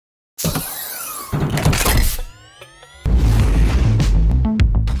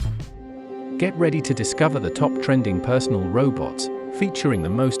Get ready to discover the top trending personal robots, featuring the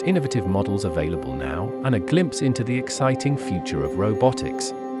most innovative models available now and a glimpse into the exciting future of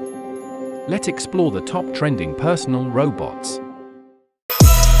robotics. Let's explore the top trending personal robots.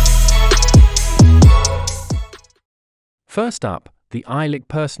 First up, the Eilik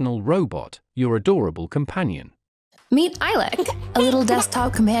personal robot, your adorable companion. Meet Eilik, a little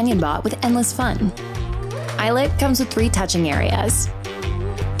desktop companion bot with endless fun. Eilik comes with 3 touching areas.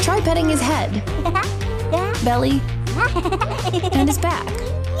 Try petting his head, belly, and his back.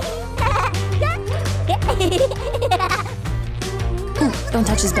 Ooh, don't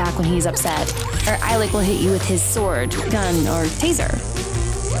touch his back when he's upset, or Eilik will hit you with his sword, gun, or taser.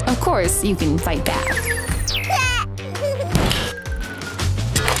 Of course, you can fight back.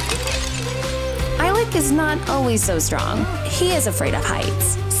 Eilik is not always so strong. He is afraid of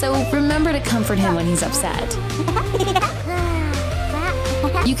heights, so remember to comfort him when he's upset.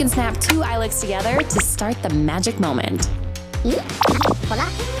 You can snap 2 Eiliks together to start the magic moment.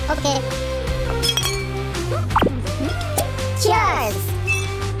 Okay. Cheers!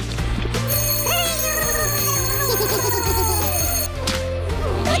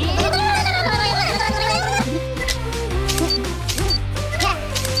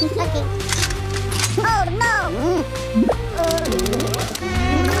 Okay. Oh no!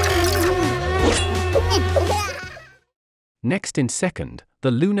 Next in second, the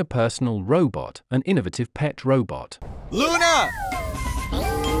Luna personal robot, an innovative pet robot. Luna!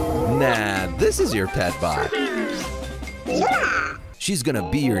 Nah, this is your pet bot. She's gonna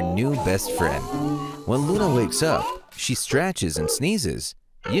be your new best friend. When Luna wakes up, she stretches and sneezes.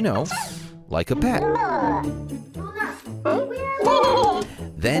 You know, like a pet.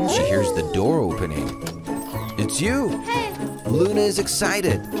 Then she hears the door opening. It's you! Luna is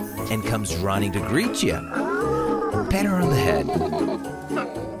excited and comes running to greet you. Pat her on the head.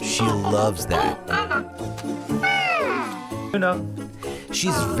 She loves that. Luna.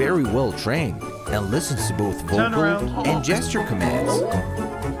 She's very well trained and listens to both vocal and gesture commands.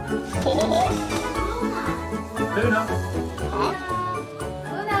 Luna.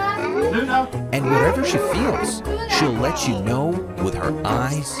 Luna. And whatever she feels, she'll let you know with her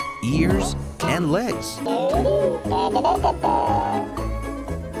eyes, ears, and legs.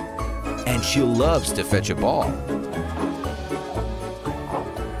 And she loves to fetch a ball.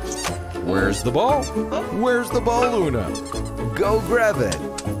 Where's the ball? Where's the ball, Luna? Go grab it.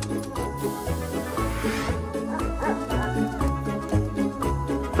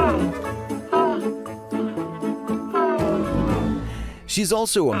 She's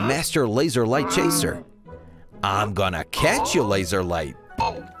also a master laser light chaser. I'm gonna catch you, laser light.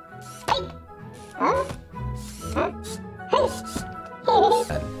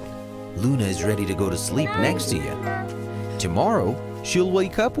 Luna is ready to go to sleep next to you. Tomorrow, she'll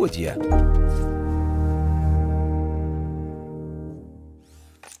wake up with you.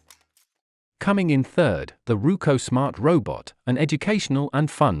 Coming in third, the Ruko smart robot, an educational and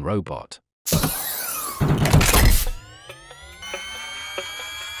fun robot.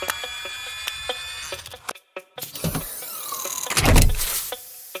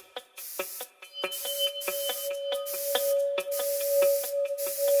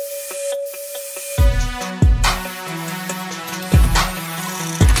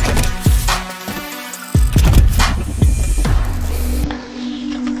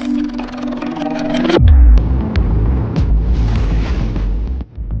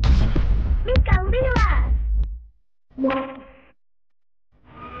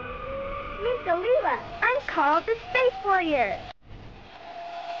 I'm Carl the Space Warrior.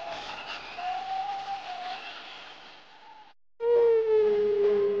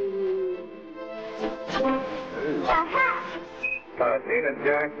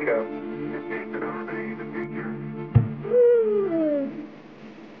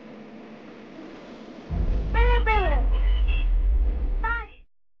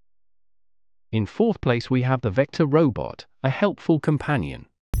 In fourth place, we have the Vector robot, a helpful companion.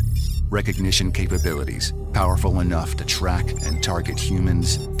 Recognition capabilities, powerful enough to track and target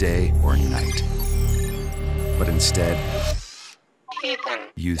humans day or night. But instead,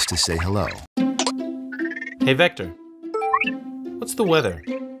 used to say hello. Hey Vector, what's the weather?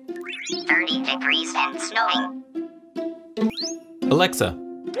 30 degrees and snowing. Alexa,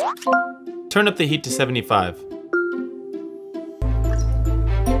 turn up the heat to 75.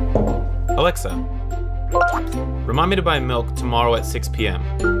 Alexa, remind me to buy milk tomorrow at 6 p.m.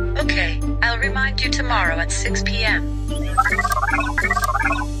 Okay, I'll remind you tomorrow at 6 p.m.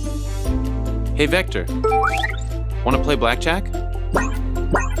 Hey Vector, want to play blackjack?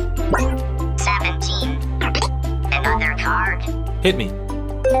 17. Another card. Hit me.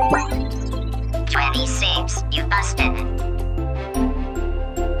 pipes you busted.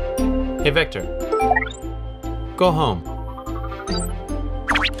 Hey, Victor. Go home.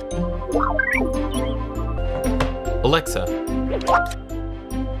 Alexa,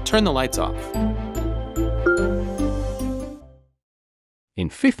 turn the lights off. In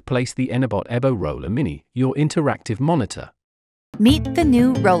 5th place, the Enabot Ebo Rolla Mini, your interactive monitor. Meet the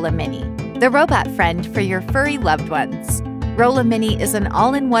new Rolla Mini, the robot friend for your furry loved ones. Rolla Mini is an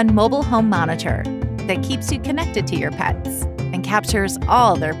all-in-one mobile home monitor that keeps you connected to your pets and captures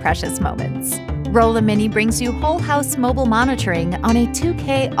all their precious moments. Rolla Mini brings you whole house mobile monitoring on a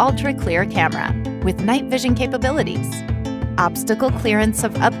 2K ultra clear camera with night vision capabilities, obstacle clearance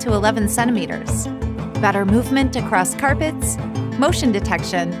of up to 11 centimeters, better movement across carpets, motion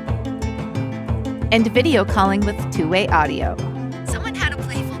detection, and video calling with two-way audio. Someone had a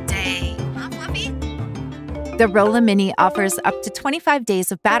playful day, huh, Fluffy? The Rolla Mini offers up to 25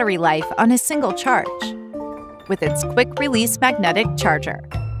 days of battery life on a single charge with its quick-release magnetic charger.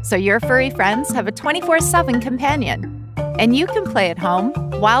 So your furry friends have a 24/7 companion, and you can play at home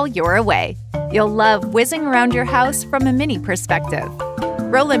while you're away. You'll love whizzing around your house from a mini perspective.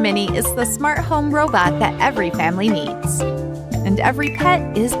 Rolla Mini is the smart home robot that every family needs, and every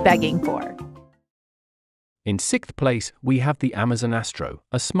pet is begging for. In 6th place, we have the Amazon Astro,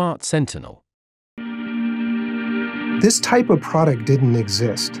 a smart sentinel. This type of product didn't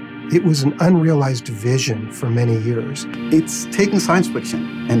exist. It was an unrealized vision for many years. It's taking science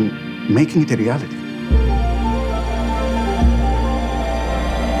fiction and making it a reality.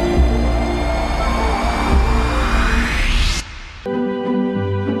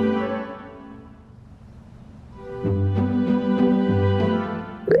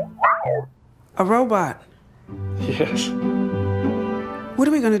 A robot? Yes. What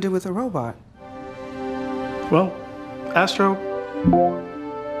are we going to do with a robot? Well, Astro,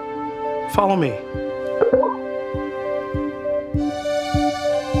 follow me.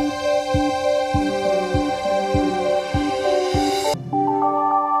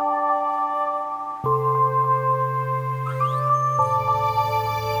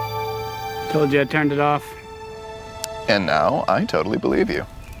 Told you I turned it off. And now I totally believe you.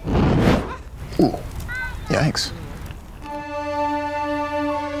 Ooh, yikes.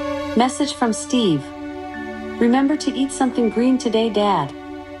 Message from Steve. Remember to eat something green today, Dad.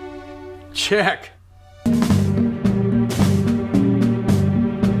 Check.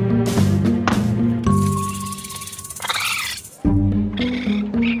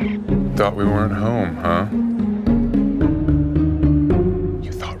 Thought we weren't home, huh?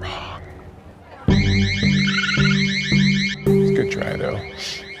 You thought wrong. It's a good try, though.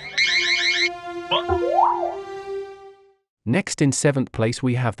 Next, in 7th place,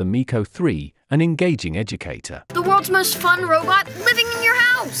 we have the Miko 3, an engaging educator. The world's most fun robot living in your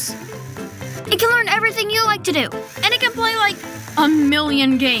house. It can learn everything you like to do, and it can play like a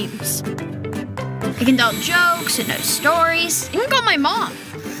million games. It can tell jokes and know stories. It can call my mom.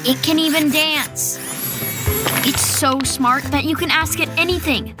 It can even dance. It's so smart that you can ask it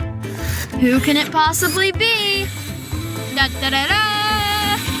anything. Who can it possibly be? Da da da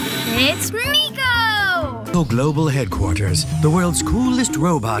da! It's Miko! Global headquarters, the world's coolest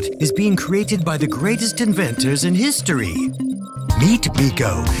robot is being created by the greatest inventors in history. Meet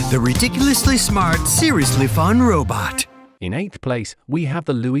Miko, the ridiculously smart, seriously fun robot. In 8th place, we have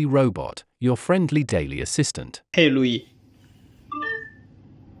the Louie robot, your friendly daily assistant. Hey, Louie.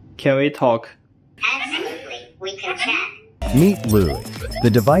 Can we talk? Absolutely, we can chat. Meet Louie, the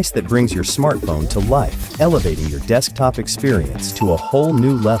device that brings your smartphone to life, elevating your desktop experience to a whole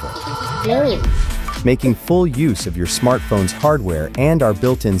new level. Louie. Making full use of your smartphone's hardware and our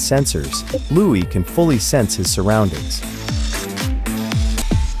built-in sensors, Louie can fully sense his surroundings.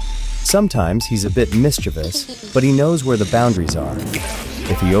 Sometimes he's a bit mischievous, but he knows where the boundaries are.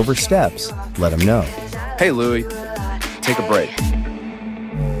 If he oversteps, let him know. Hey, Louie, take a break.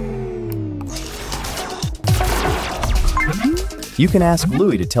 You can ask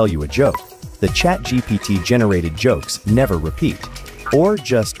Louie to tell you a joke. The ChatGPT-generated jokes never repeat. Or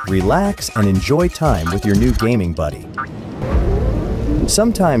just relax and enjoy time with your new gaming buddy.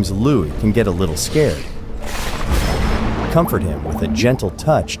 Sometimes Louie can get a little scared. Comfort him with a gentle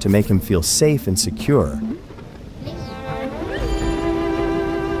touch to make him feel safe and secure.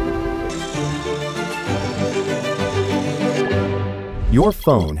 Your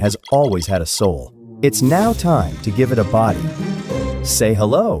phone has always had a soul. It's now time to give it a body. Say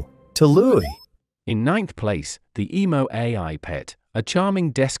hello to Louie. In 9th place, the Emo AI Pet, a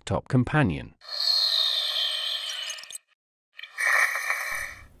charming desktop companion.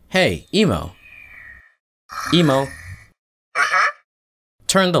 Hey, Emo. Emo.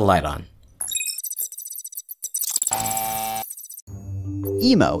 Turn the light on.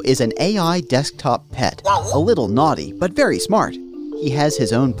 Emo is an AI desktop pet, a little naughty but very smart. He has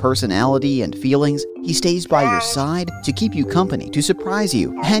his own personality and feelings. He stays by your side to keep you company, to surprise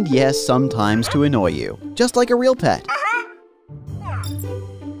you, and yes, sometimes to annoy you, just like a real pet.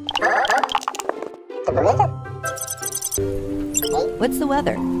 What's the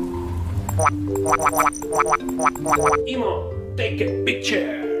weather? Emo, take a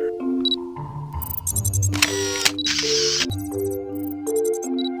picture.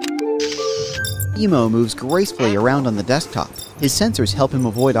 Emo moves gracefully around on the desktop. His sensors help him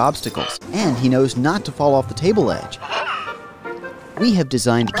avoid obstacles, and he knows not to fall off the table edge. We have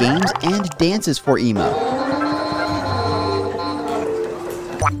designed games and dances for Emo.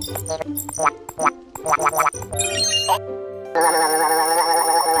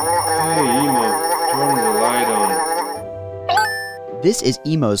 Hey, Emo, turn the light on. This is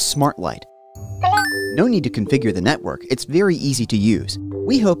Emo's smart light. No need to configure the network, it's very easy to use.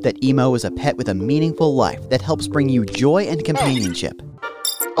 We hope that Emo is a pet with a meaningful life that helps bring you joy and companionship.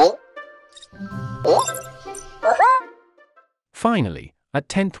 Finally, at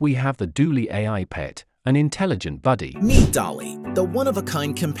 10th we have the Doly AI pet, an intelligent buddy. Meet Dolly, the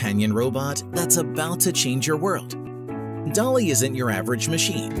one-of-a-kind companion robot that's about to change your world. Dolly isn't your average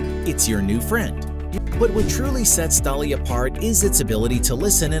machine, it's your new friend. But what truly sets Dolly apart is its ability to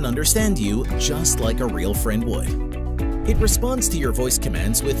listen and understand you just like a real friend would. It responds to your voice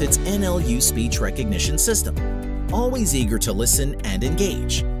commands with its NLU speech recognition system, always eager to listen and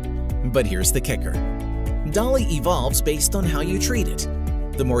engage. But here's the kicker. Dolly evolves based on how you treat it.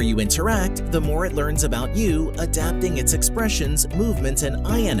 The more you interact, the more it learns about you, adapting its expressions, movements, and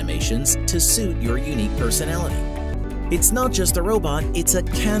eye animations to suit your unique personality. It's not just a robot, it's a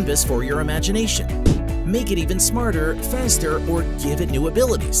canvas for your imagination. Make it even smarter, faster, or give it new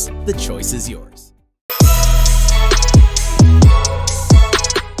abilities. The choice is yours.